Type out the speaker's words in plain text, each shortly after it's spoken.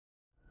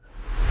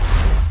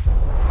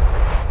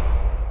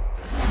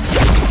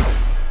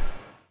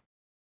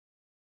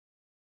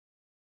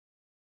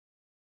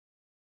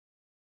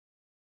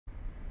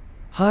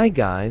Hi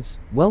guys,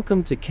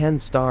 welcome to Ken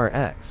Star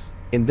X.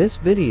 In this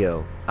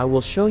video, I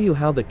will show you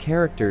how the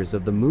characters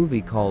of the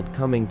movie called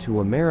Coming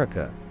to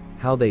America,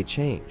 how they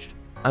changed.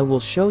 I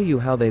will show you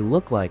how they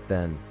look like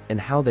then, and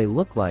how they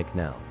look like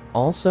now.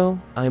 Also,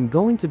 I am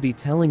going to be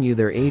telling you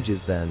their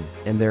ages then,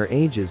 and their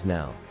ages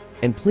now.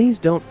 And please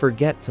don't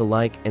forget to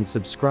like and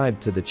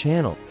subscribe to the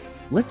channel.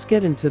 Let's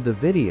get into the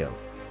video.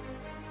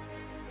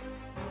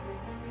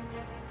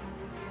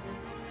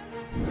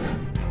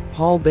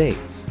 Paul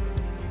Bates.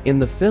 In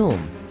the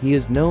film, he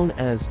is known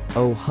as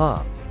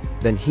Oh-Ha.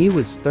 Then he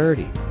was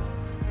 30.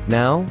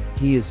 Now,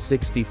 he is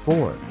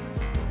 64.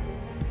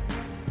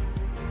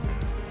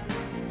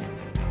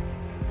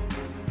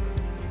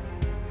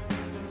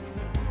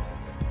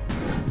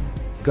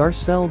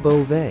 Garcelle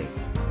Beauvais.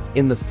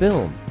 In the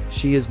film,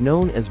 she is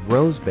known as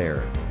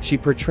Rosebearer. She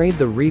portrayed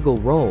the regal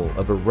role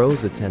of a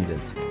rose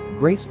attendant,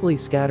 gracefully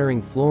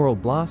scattering floral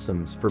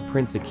blossoms for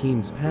Prince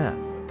Akeem's path.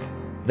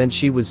 Then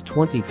she was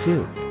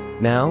 22.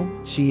 Now,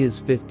 she is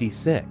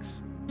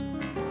 56.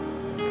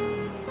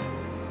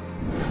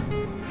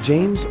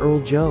 James Earl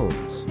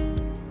Jones.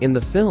 In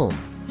the film,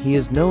 he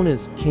is known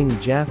as King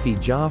Jaffe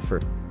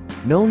Joffer,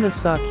 known as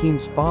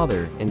Akeem's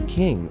father and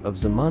king of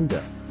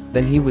Zamunda.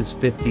 Then he was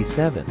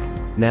 57.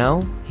 Now,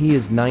 he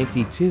is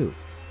 92.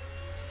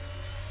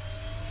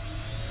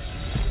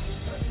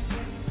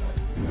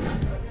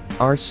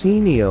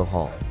 Arsenio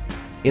Hall.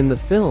 In the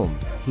film,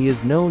 he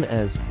is known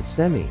as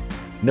Semi,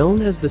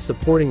 known as the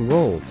supporting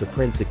role to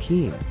Prince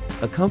Akeem,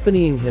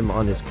 accompanying him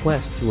on his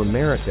quest to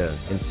America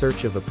in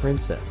search of a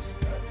princess.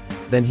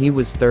 Then he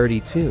was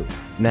 32.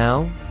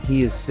 Now,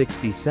 he is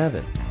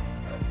 67.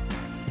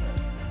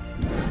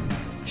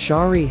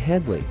 Shari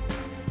Headley.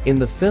 In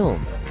the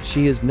film,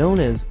 she is known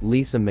as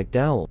Lisa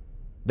McDowell.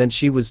 Then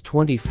she was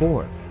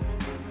 24.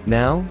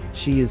 Now,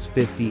 she is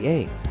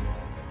 58.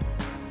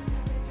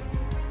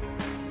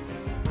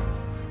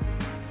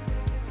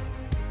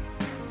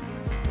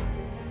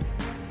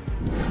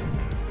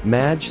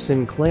 Madge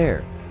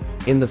Sinclair.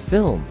 In the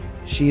film,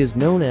 she is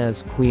known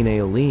as Queen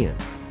Aeolian,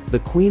 the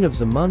Queen of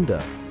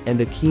Zamunda,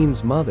 and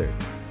Akeem's mother.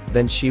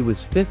 Then she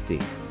was 50.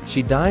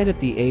 She died at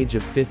the age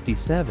of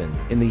 57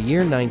 in the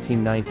year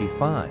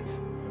 1995.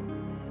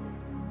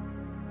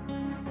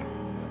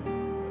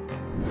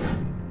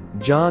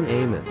 John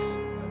Amos.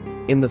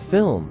 In the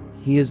film,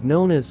 he is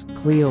known as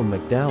Cleo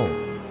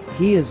McDowell.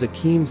 He is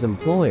Akeem's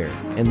employer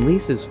and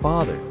Lisa's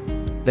father.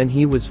 Then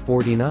he was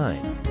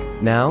 49.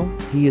 Now,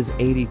 he is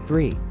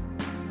 83.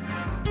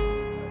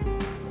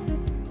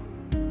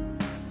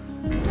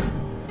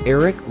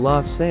 Eric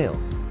LaSalle.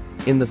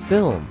 In the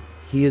film,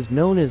 he is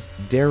known as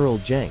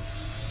Daryl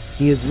Jenks.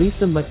 He is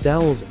Lisa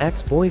McDowell's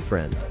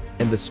ex-boyfriend,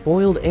 and the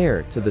spoiled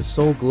heir to the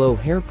Soul Glow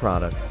hair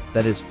products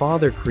that his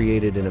father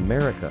created in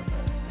America.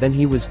 Then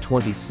he was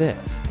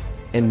 26.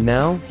 And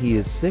now, he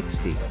is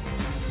 60.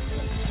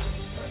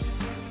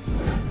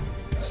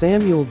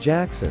 Samuel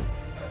Jackson.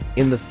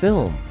 In the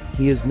film,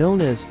 he is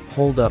known as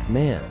Hold Up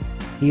Man.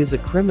 He is a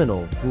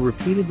criminal who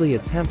repeatedly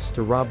attempts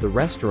to rob the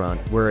restaurant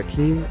where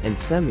Akeem and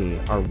Semi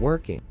are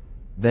working.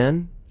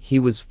 Then, he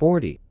was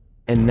 40.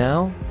 And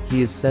now,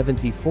 he is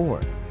 74.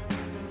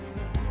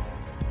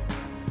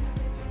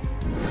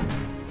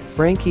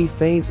 Frankie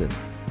Faison.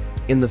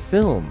 In the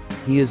film,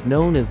 he is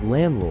known as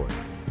Landlord.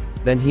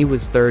 Then he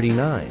was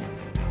 39.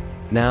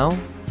 Now,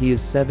 he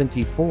is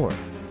 74.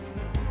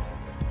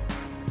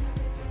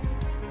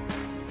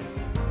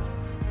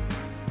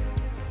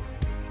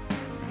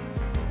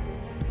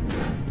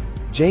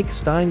 Jake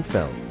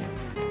Steinfeld.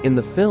 In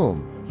the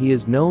film, he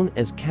is known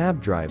as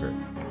Cab Driver.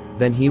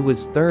 Then he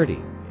was 30.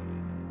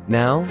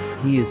 Now,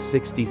 he is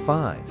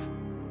 65.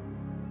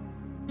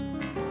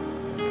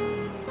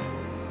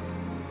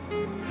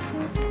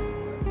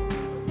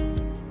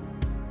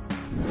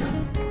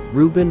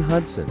 Reuben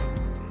Hudson.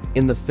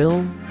 In the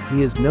film,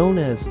 he is known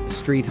as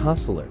Street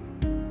Hustler.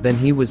 Then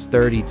he was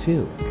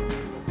 32.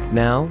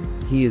 Now,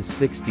 he is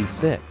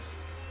 66.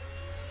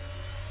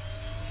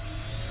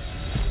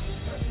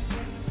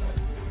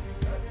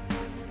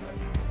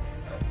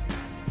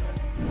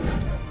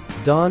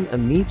 Don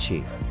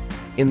Amici.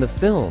 In the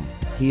film,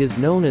 he is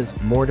known as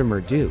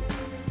Mortimer Duke.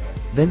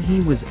 Then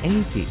he was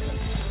 80.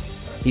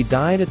 He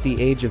died at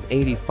the age of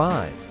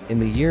 85 in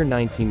the year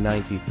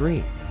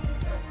 1993.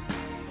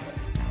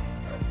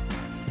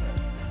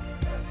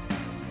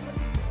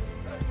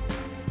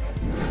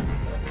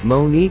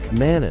 Monique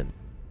Manon.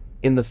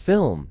 In the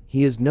film,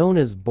 he is known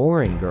as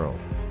Boring Girl.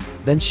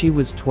 Then she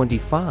was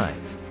 25.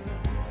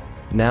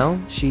 Now,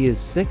 she is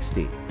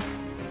 60.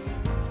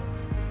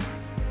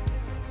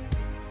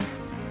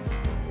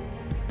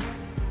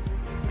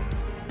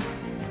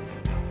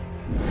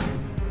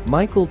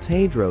 Michael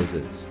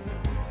Tadroses.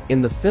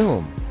 In the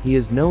film, he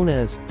is known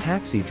as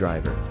Taxi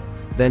Driver.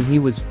 Then he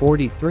was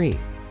 43.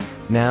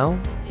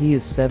 Now, he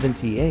is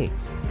 78.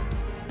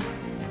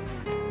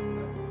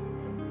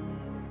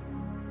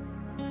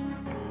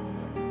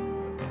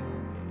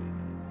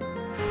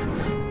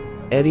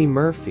 Eddie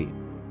Murphy.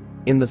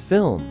 In the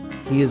film,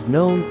 he is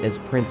known as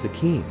Prince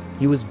Akeem.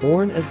 He was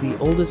born as the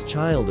oldest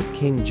child of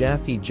King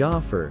Jaffe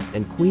Jaffer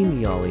and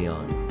Queen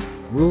Yalian,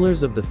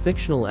 rulers of the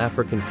fictional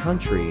African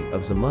country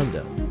of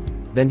Zamunda.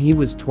 Then he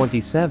was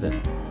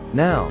 27.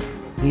 Now,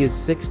 he is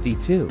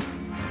 62.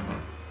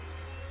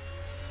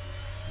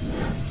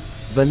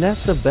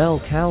 Vanessa Bell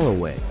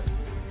Calloway.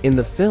 In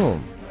the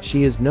film,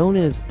 she is known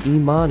as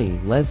Imani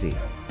Lezi.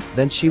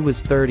 Then she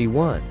was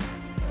 31.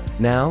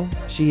 Now,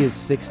 she is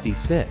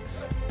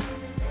 66.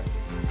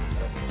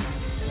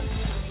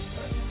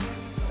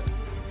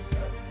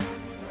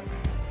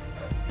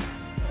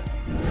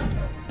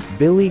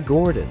 Billy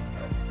Gordon.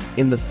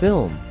 In the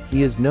film,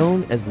 he is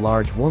known as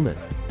Large Woman.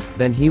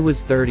 Then he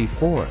was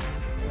 34.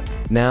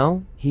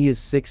 Now, he is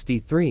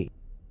 63.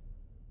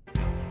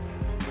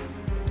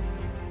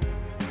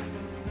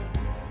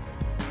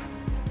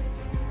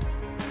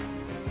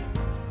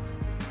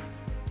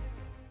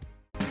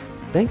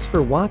 Thanks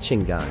for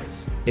watching,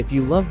 guys. If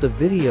you loved the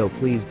video,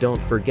 please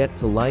don't forget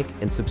to like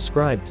and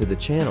subscribe to the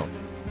channel.